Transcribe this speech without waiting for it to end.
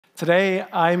Today,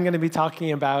 I'm going to be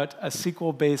talking about a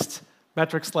SQL-based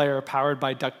metrics layer powered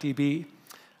by DuckDB.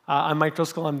 I'm Mike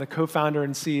Driscoll. I'm the co-founder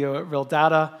and CEO at Rill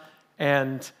Data,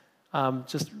 and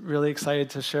just really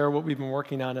excited to share what we've been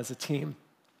working on as a team.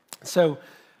 So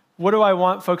what do I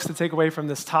want folks to take away from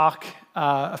this talk?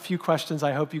 A few questions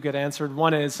I hope you get answered.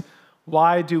 One is,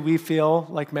 why do we feel,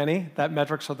 like many, that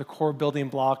metrics are the core building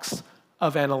blocks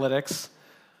of analytics?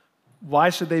 Why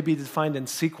should they be defined in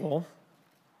SQL?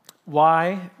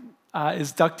 Why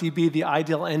is DuckDB the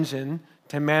ideal engine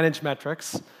to manage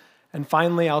metrics? And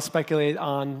finally, I'll speculate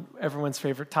on everyone's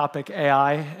favorite topic,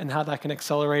 AI, and how that can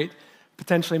accelerate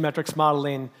potentially metrics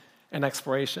modeling and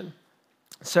exploration.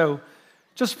 So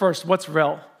just first, what's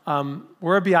Rill?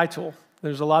 We're a BI tool.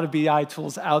 There's a lot of BI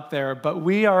tools out there, but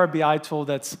we are a BI tool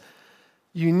that's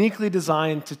uniquely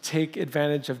designed to take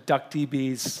advantage of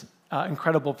DuckDB's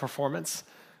incredible performance.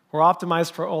 We're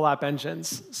optimized for OLAP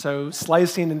engines, so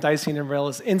slicing and dicing in Rill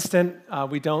is instant.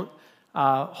 We don't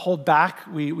hold back.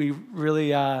 We really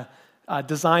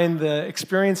design the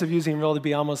experience of using Rill to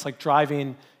be almost like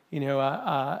driving,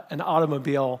 an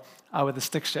automobile with a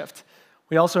stick shift.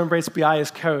 We also embrace BI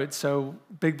as code, so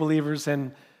big believers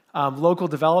in local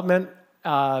development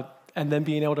and then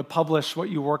being able to publish what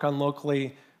you work on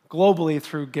locally, globally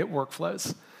through Git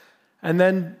workflows. And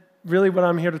then really what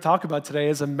I'm here to talk about today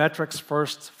is a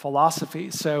metrics-first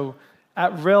philosophy. So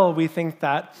at Rill, we think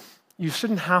that you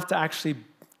shouldn't have to actually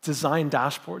design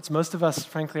dashboards. Most of us,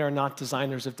 frankly, are not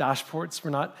designers of dashboards.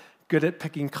 We're not good at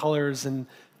picking colors and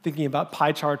thinking about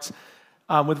pie charts.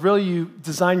 With Rill, you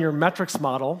design your metrics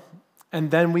model, and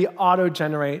then we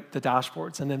auto-generate the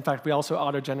dashboards. And in fact, we also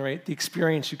auto-generate the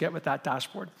experience you get with that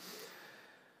dashboard.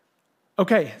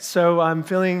 Okay, so I'm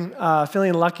feeling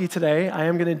lucky today. I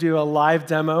am going to do a live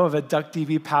demo of a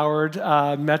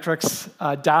DuckDB-powered metrics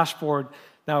dashboard.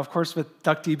 Now, of course, with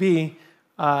DuckDB,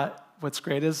 what's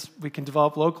great is we can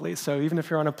develop locally. So even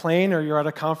if you're on a plane or you're at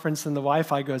a conference and the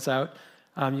Wi-Fi goes out,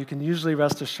 you can usually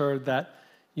rest assured that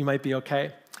you might be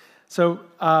okay. So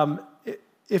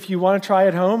if you want to try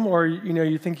at home, or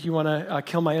you think you want to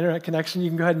kill my internet connection,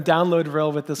 you can go ahead and download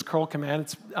Rill with this curl command.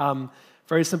 It's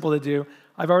very simple to do.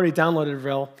 I've already downloaded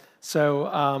Rill, so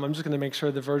I'm just going to make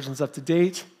sure the version's up to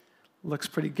date. Looks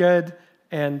pretty good.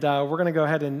 And we're going to go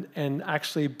ahead and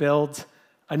actually build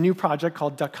a new project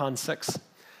called DuckCon 6.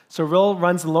 So Rill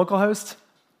runs in localhost,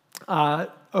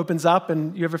 opens up,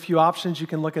 and you have a few options. You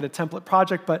can look at a template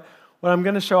project, but what I'm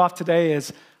going to show off today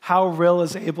is how Rill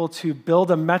is able to build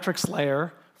a metrics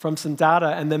layer from some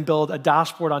data and then build a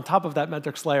dashboard on top of that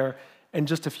metrics layer in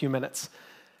just a few minutes.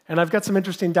 And I've got some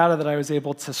interesting data that I was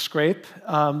able to scrape.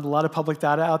 A lot of public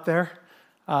data out there.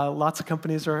 Lots of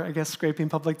companies are, I guess, scraping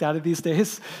public data these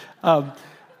days. But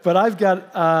I've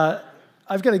got a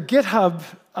GitHub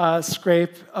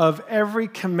scrape of every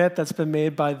commit that's been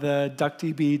made by the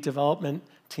DuckDB development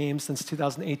team since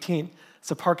 2018.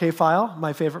 It's a Parquet file,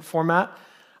 my favorite format.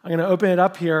 I'm going to open it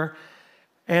up here.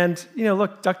 And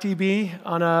look, DuckDB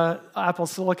on a Apple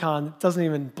Silicon doesn't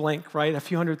even blink, right? A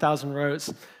few 100,000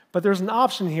 rows. But there's an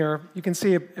option here. You can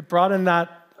see it brought in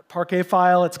that Parquet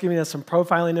file. It's giving us some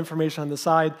profiling information on the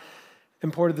side,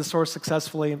 imported the source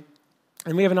successfully.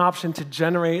 And we have an option to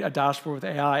generate a dashboard with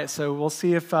AI. So we'll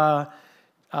see if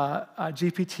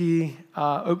GPT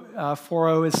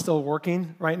 4.0 is still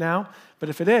working right now. But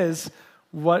if it is,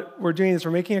 what we're doing is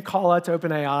we're making a call out to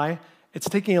OpenAI. It's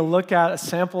taking a look at a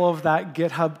sample of that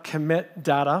GitHub commit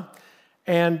data.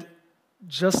 And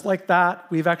just like that,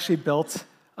 we've actually built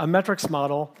a metrics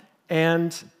model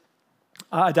and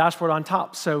a dashboard on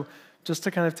top. So just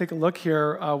to kind of take a look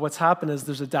here, what's happened is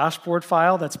there's a dashboard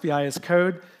file that's BI as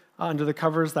code. Under the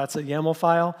covers, that's a YAML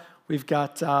file. We've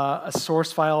got a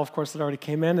source file, of course, that already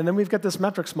came in. And then we've got this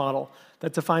metrics model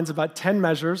that defines about 10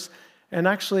 measures. And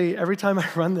actually, every time I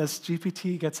run this,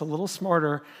 GPT gets a little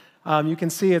smarter. You can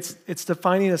see it's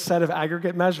defining a set of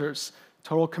aggregate measures,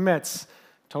 total commits,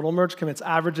 total merge commits,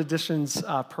 average additions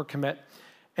per commit.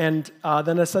 And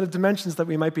then a set of dimensions that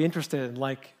we might be interested in,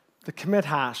 like the commit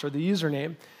hash or the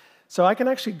username. So I can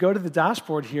actually go to the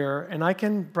dashboard here, and I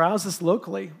can browse this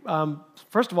locally.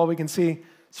 First of all, we can see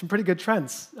some pretty good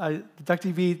trends. The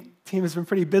DuckDB team has been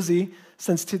pretty busy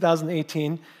since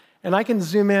 2018. And I can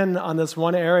zoom in on this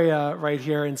one area right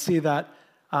here and see that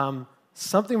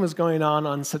something was going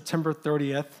on September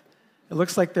 30th. It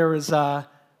looks like there was, there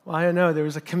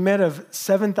was a commit of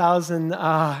 7,000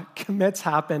 commits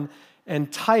happen.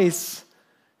 And Tice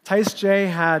J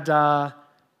had,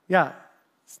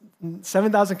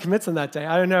 7,000 commits on that day.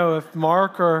 I don't know if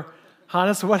Mark or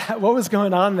Hannes, what was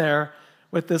going on there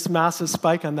with this massive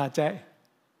spike on that day?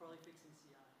 Probably fixing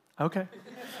CI. Okay.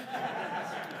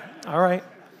 All right.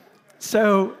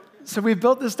 So so we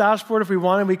built this dashboard. If we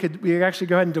wanted, we could actually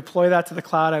go ahead and deploy that to the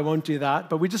cloud. I won't do that.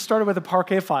 But we just started with a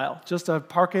Parquet file, just a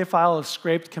Parquet file of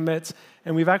scraped commits.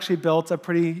 And we've actually built a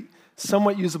pretty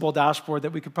somewhat usable dashboard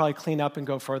that we could probably clean up and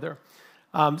go further.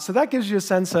 So that gives you a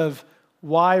sense of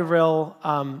why Rill,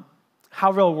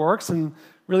 how Rill works, and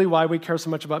really why we care so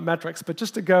much about metrics. But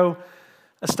just to go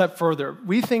a step further,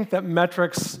 we think that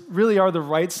metrics really are the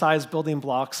right size building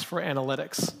blocks for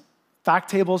analytics.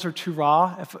 Fact tables are too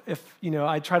raw. If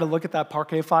I try to look at that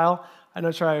Parquet file, I'm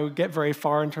not sure I would get very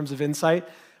far in terms of insight.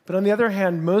 But on the other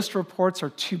hand, most reports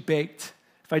are too baked.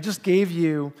 If I just gave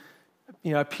you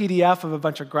a PDF of a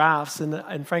bunch of graphs,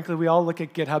 and frankly, we all look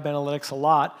at GitHub Analytics a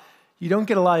lot, you don't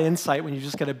get a lot of insight when you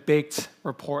just get a baked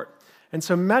report. And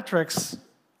so metrics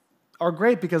are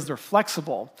great because they're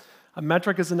flexible. A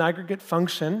metric is an aggregate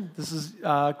function. This is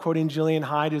quoting Julian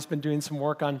Hyde, who's been doing some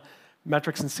work on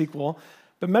metrics in SQL.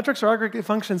 But metrics are aggregate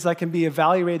functions that can be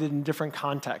evaluated in different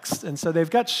contexts. And so they've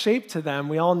got shape to them.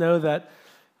 We all know that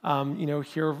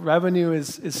here revenue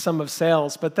is sum of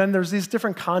sales. But then there's these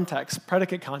different contexts,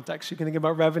 predicate contexts. You can think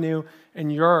about revenue in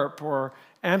Europe or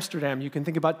Amsterdam. You can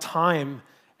think about time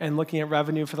and looking at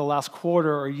revenue for the last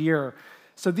quarter or year.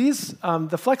 So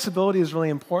the flexibility is really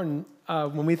important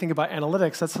when we think about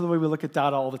analytics. That's the way we look at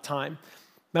data all the time.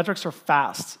 Metrics are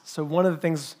fast. So one of the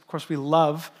things, of course, we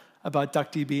love about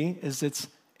DuckDB is it's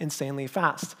insanely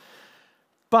fast.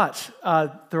 But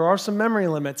there are some memory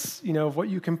limits, of what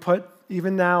you can put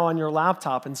even now on your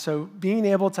laptop. And so being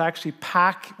able to actually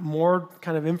pack more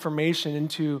kind of information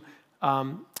into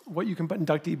what you can put in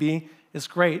DuckDB is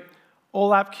great.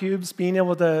 OLAP cubes, being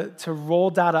able to roll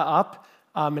data up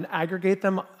and aggregate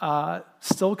them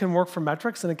still can work for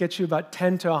metrics, and it gets you about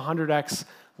 10 to 100x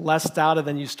less data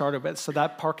than you started with. So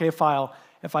that Parquet file,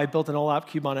 if I built an OLAP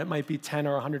cube on it, might be 10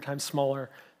 or 100 times smaller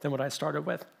than what I started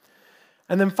with.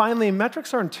 And then finally,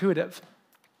 metrics are intuitive.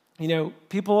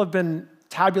 People have been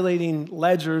tabulating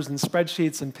ledgers and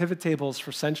spreadsheets and pivot tables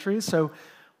for centuries. So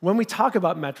when we talk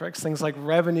about metrics, things like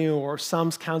revenue or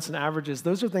sums, counts, and averages,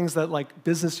 those are things that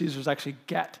business users actually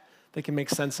get, they can make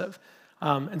sense of.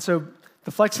 And so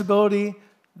the flexibility,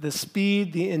 the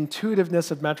speed, the intuitiveness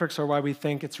of metrics are why we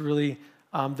think it's really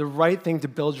the right thing to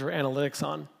build your analytics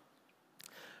on.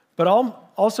 But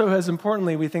also, as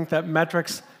importantly, we think that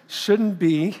metrics shouldn't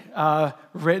be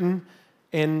written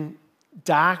in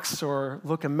DAX or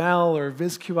LookML or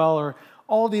VizQL or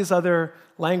all these other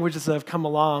languages that have come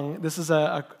along. This is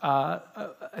I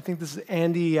think this is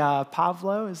Andy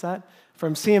Pavlo, is that?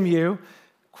 From CMU.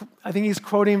 I think he's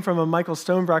quoting from a Michael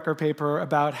Stonebraker paper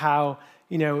about how,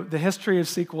 the history of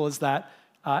SQL is that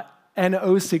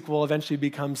NoSQL eventually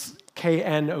becomes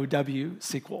KNOW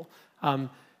SQL.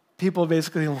 People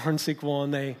basically learn SQL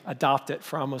and they adopt it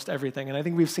for almost everything. And I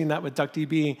think we've seen that with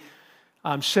DuckDB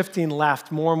shifting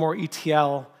left. More and more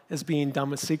ETL is being done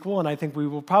with SQL, and I think we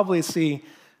will probably see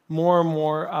more and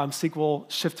more SQL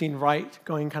shifting right,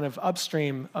 going kind of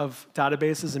upstream of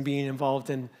databases and being involved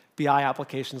in BI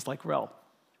applications like Rill.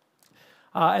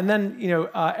 And then,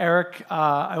 Eric,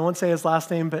 I won't say his last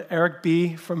name, but Eric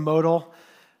B. from Modal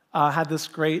had this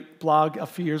great blog a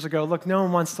few years ago. Look, no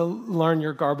one wants to learn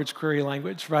your garbage query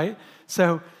language, right?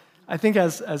 So I think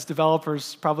as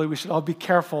developers, probably we should all be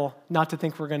careful not to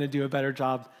think we're going to do a better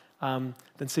job than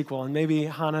SQL. And maybe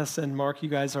Hannes and Mark, you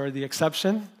guys are the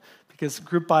exception, because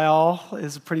group by all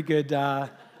is a pretty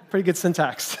good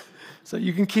syntax. So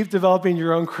you can keep developing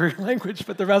your own query language,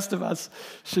 but the rest of us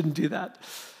shouldn't do that.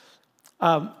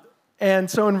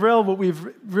 And so in Rill, what we've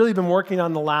really been working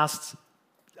on the last,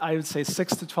 I would say,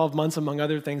 6 to 12 months, among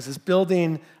other things, is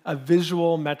building a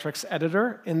visual metrics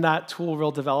editor in that tool, Rill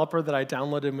Developer, that I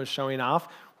downloaded and was showing off,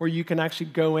 where you can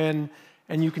actually go in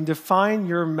and you can define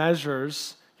your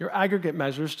measures, your aggregate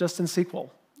measures, just in SQL.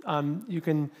 You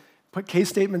can put case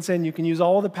statements in. You can use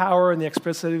all the power and the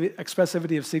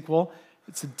expressivity of SQL.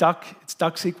 It's Duck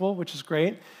SQL, which is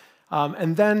great.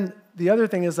 And then the other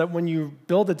thing is that when you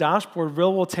build a dashboard,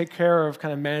 Rill will take care of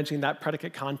kind of managing that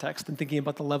predicate context and thinking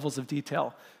about the levels of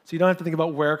detail. So you don't have to think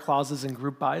about where clauses and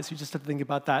group bys. You just have to think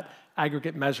about that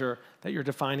aggregate measure that you're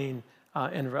defining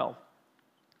in Rill.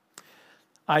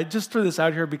 I just threw this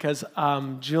out here because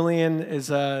Julian is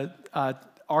an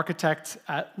architect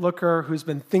at Looker who's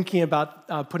been thinking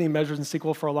about putting measures in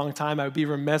SQL for a long time. I would be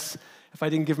remiss if I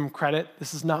didn't give him credit.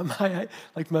 This is not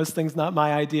like most things, not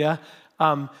my idea.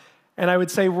 And I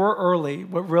would say we're early.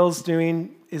 What Rill's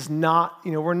doing is not,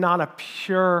 we're not a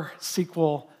pure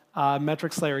SQL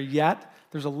metrics layer yet.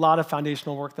 There's a lot of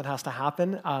foundational work that has to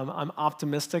happen. I'm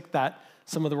optimistic that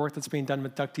some of the work that's being done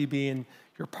with DuckDB and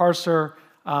your parser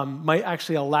might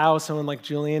actually allow someone like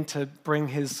Julian to bring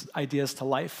his ideas to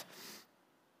life.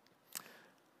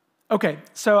 OK,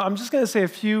 so I'm just going to say a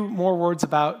few more words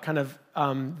about kind of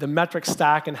the metric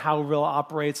stack and how Rill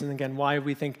operates, and again, why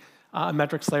we think a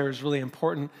metrics layer is really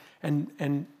important,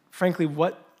 and frankly,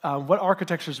 what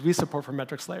architectures we support for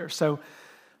metrics layers. So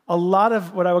a lot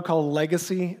of what I would call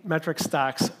legacy metric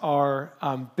stacks are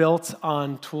built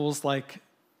on tools like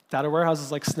data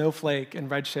warehouses like Snowflake and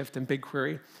Redshift and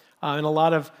BigQuery. And a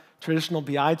lot of traditional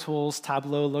BI tools,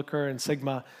 Tableau, Looker, and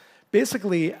Sigma,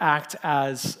 basically act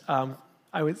as,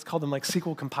 I would call them like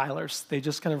SQL compilers. They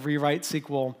just kind of rewrite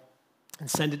SQL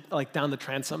and send it like down the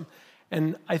transom.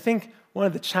 And I think one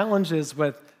of the challenges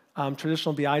with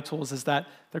traditional BI tools is that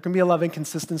there can be a lot of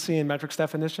inconsistency in metrics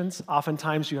definitions.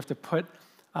 Oftentimes, you have to put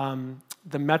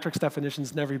the metrics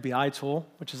definitions in every BI tool,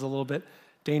 which is a little bit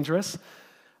dangerous.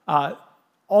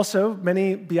 Also,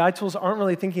 many BI tools aren't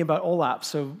really thinking about OLAP,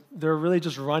 so they're really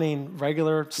just running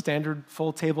regular, standard,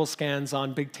 full table scans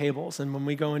on big tables. And when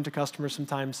we go into customers,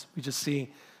 sometimes we just see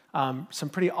some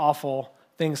pretty awful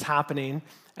things happening,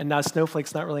 and now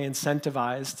Snowflake's not really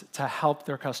incentivized to help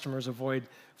their customers avoid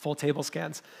full table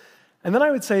scans. And then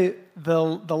I would say the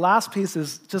last piece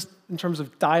is just in terms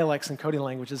of dialects and coding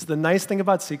languages. The nice thing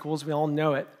about SQL is we all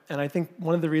know it, and I think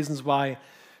one of the reasons why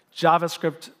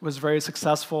JavaScript was very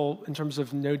successful in terms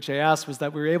of Node.js was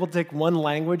that we were able to take one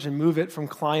language and move it from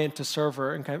client to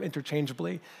server and kind of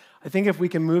interchangeably. I think if we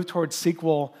can move towards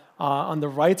SQL on the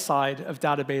right side of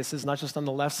databases, not just on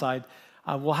the left side,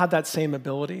 we'll have that same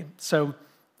ability. So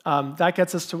that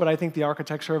gets us to what I think the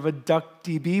architecture of a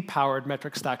DuckDB-powered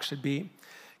metric stack should be.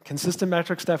 Consistent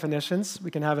metrics definitions. We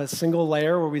can have a single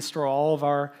layer where we store all of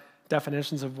our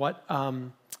definitions of what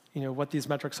these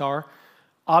metrics are.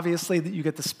 Obviously, that you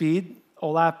get the speed.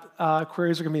 OLAP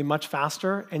queries are going to be much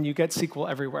faster, and you get SQL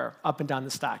everywhere, up and down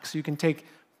the stack. So you can take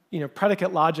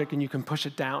predicate logic and you can push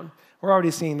it down. We're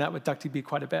already seeing that with DuckDB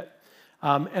quite a bit.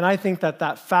 And I think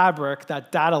that fabric,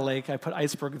 that data lake, I put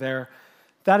Iceberg there,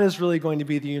 that is really going to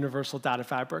be the universal data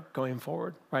fabric going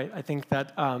forward, right? I think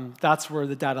that that's where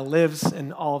the data lives,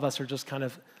 and all of us are just kind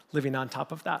of living on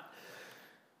top of that.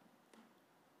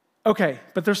 OK,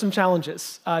 but there's some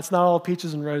challenges. It's not all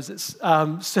peaches and roses.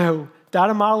 So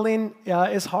data modeling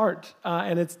is hard,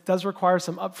 and it does require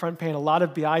some upfront pain. A lot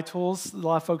of BI tools, a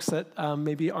lot of folks that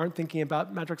maybe aren't thinking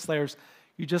about metrics layers,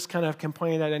 you just kind of can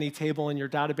point at any table in your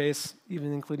database,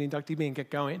 even including DuckDB, and get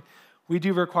going. We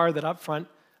do require that upfront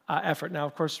effort. Now,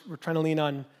 of course, we're trying to lean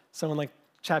on someone like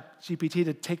ChatGPT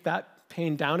to take that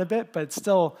pain down a bit, but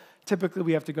still, typically,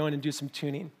 we have to go in and do some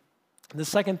tuning. The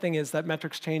second thing is that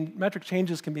metric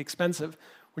changes can be expensive.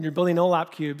 When you're building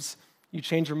OLAP cubes, you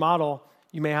change your model,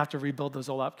 you may have to rebuild those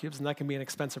OLAP cubes, and that can be an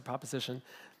expensive proposition.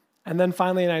 And then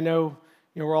finally, and I know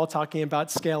we're all talking about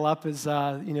scale up as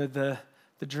the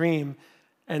dream,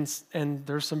 and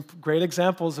there's some great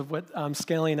examples of what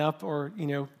scaling up or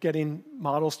getting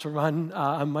models to run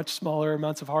on much smaller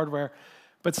amounts of hardware,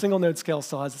 but single node scale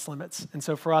still has its limits. And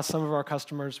so for us, some of our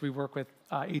customers, we work with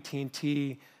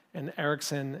AT&T and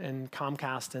Ericsson and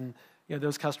Comcast, and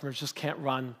those customers just can't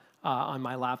run on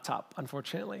my laptop,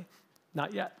 unfortunately,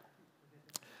 not yet.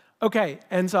 OK,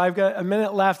 and so I've got a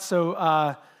minute left, so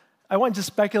I want to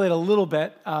speculate a little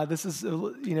bit. This is,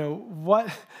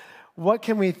 what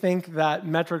can we think that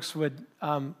metrics would,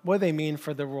 what do they mean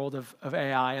for the world of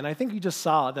AI? And I think you just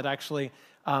saw that actually,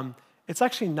 it's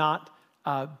actually not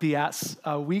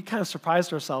BS. We kind of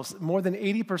surprised ourselves. More than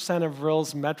 80% of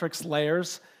Rill's metrics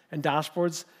layers and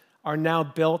dashboards are now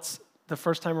built the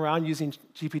first time around using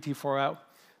GPT-4o.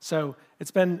 So it's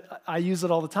been, I use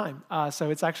it all the time. So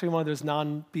it's actually one of those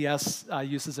non-BS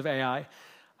uses of AI.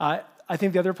 I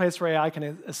think the other place where AI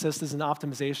can assist is in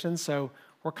optimization. So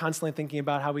we're constantly thinking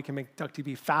about how we can make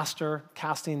DuckDB faster,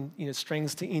 casting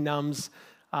strings to enums,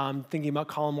 thinking about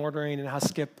column ordering and how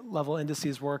skip level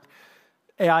indices work.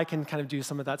 AI can kind of do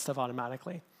some of that stuff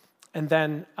automatically. And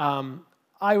then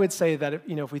I would say that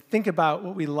if we think about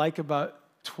what we like about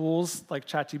tools like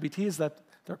ChatGPT is that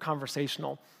they're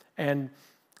conversational. And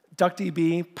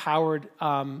DuckDB-powered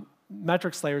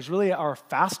metrics layers really are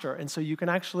faster. And so you can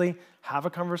actually have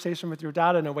a conversation with your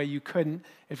data in a way you couldn't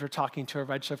if you're talking to a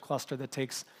Redshift cluster that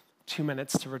takes 2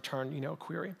 minutes to return a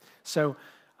query. So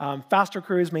faster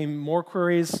queries mean more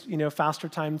queries, faster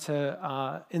time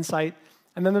to insight.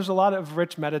 And then there's a lot of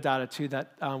rich metadata, too,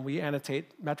 that we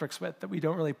annotate metrics with that we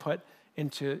don't really put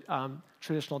into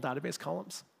traditional database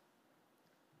columns.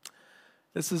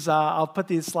 This is, I'll put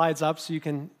these slides up so you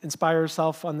can inspire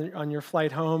yourself on your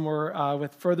flight home or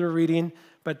with further reading.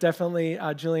 But definitely,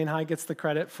 Julian High gets the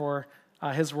credit for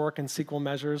his work in SQL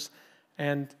measures.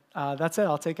 And that's it.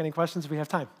 I'll take any questions if we have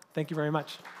time. Thank you very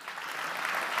much.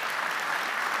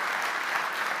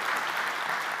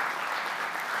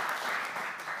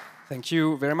 Thank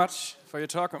you very much for your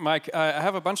talk, Mike. I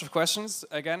have a bunch of questions.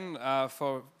 Again,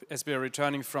 as we are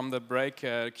returning from the break,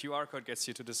 QR code gets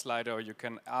you to the Slido. You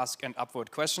can ask and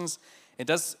upvote questions. It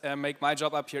does make my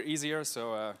job up here easier,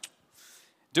 so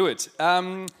do it.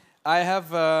 I have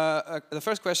the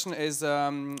first question is: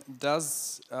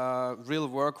 does Rill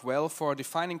work well for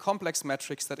defining complex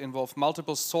metrics that involve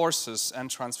multiple sources and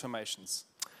transformations?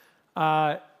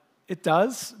 It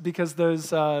does, because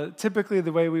those typically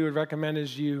the way we would recommend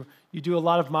is you do a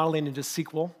lot of modeling in just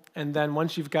SQL, and then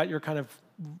once you've got your kind of,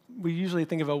 we usually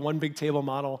think of a one big table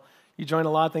model. You join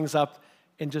a lot of things up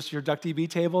in just your DuckDB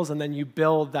tables, and then you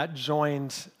build that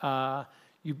joined.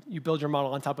 You build your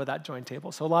model on top of that joined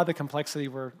table. So a lot of the complexity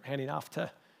we're handing off to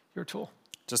your tool.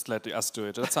 Just let us do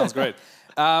it. That sounds great.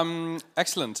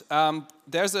 Excellent.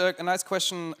 There's a nice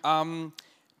question.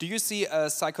 Do you see a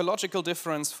psychological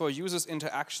difference for users'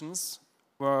 interactions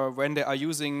when they are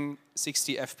using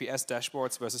 60 FPS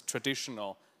dashboards versus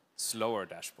traditional, slower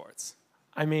dashboards?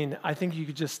 I mean, I think you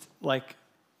could just, like,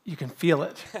 you can feel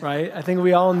it, right? I think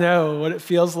we all know what it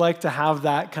feels like to have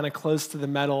that kind of close to the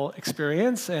metal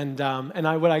experience. And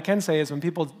what I can say is when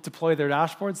people deploy their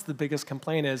dashboards, the biggest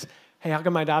complaint is, hey, how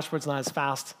come my dashboard's not as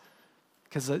fast?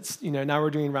 Because it's, now we're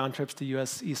doing round trips to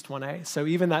US East 1A. So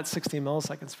even that 60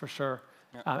 milliseconds for sure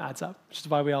adds up, which is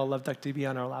why we all love DuckDB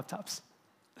on our laptops.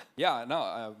 Yeah,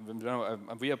 no,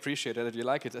 we appreciate it that you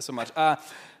like it so much.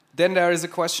 Then there is a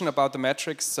question about the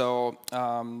metrics. So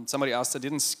somebody asked, I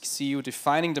didn't see you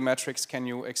defining the metrics. Can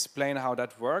you explain how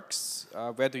that works?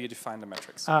 Where do you define the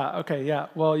metrics? Okay, yeah.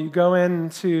 Well, you go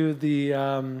into the,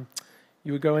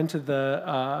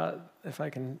 if I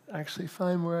can actually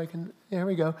find where I can, yeah, here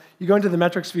we go. You go into the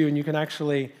metrics view and you can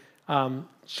actually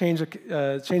change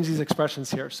these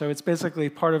expressions here. So it's basically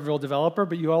part of Rill Developer,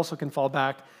 but you also can fall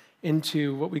back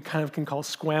into what we kind of can call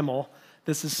SQL.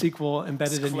 This is SQL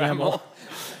embedded in YAML.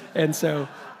 And so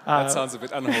that sounds a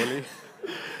bit unholy.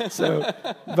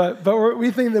 But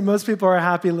we think that most people are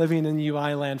happy living in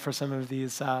UI land for some of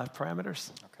these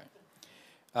parameters. Okay.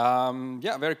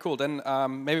 Yeah, very cool. Then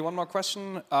maybe one more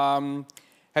question.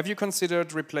 Have you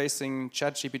considered replacing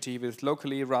ChatGPT with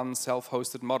locally run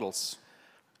self-hosted models?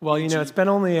 Well, it's been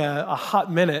only a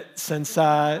hot minute since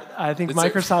I think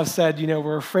Microsoft said,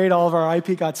 we're afraid all of our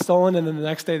IP got stolen, and then the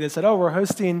next day they said, oh, we're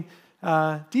hosting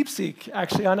DeepSeek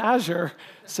actually on Azure.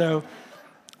 So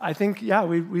I think, yeah,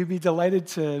 we'd be delighted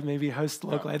to maybe host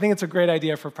locally. I think it's a great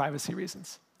idea for privacy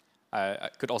reasons. I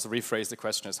could also rephrase the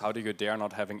question as, how do you dare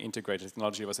not having integrated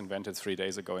technology was invented 3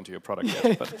 days ago into your product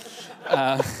yet?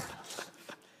 But,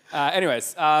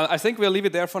 anyways, I think we'll leave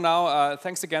it there for now.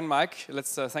 Thanks again, Mike.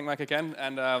 Let's thank Mike again,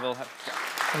 and we'll have...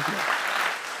 Thank you.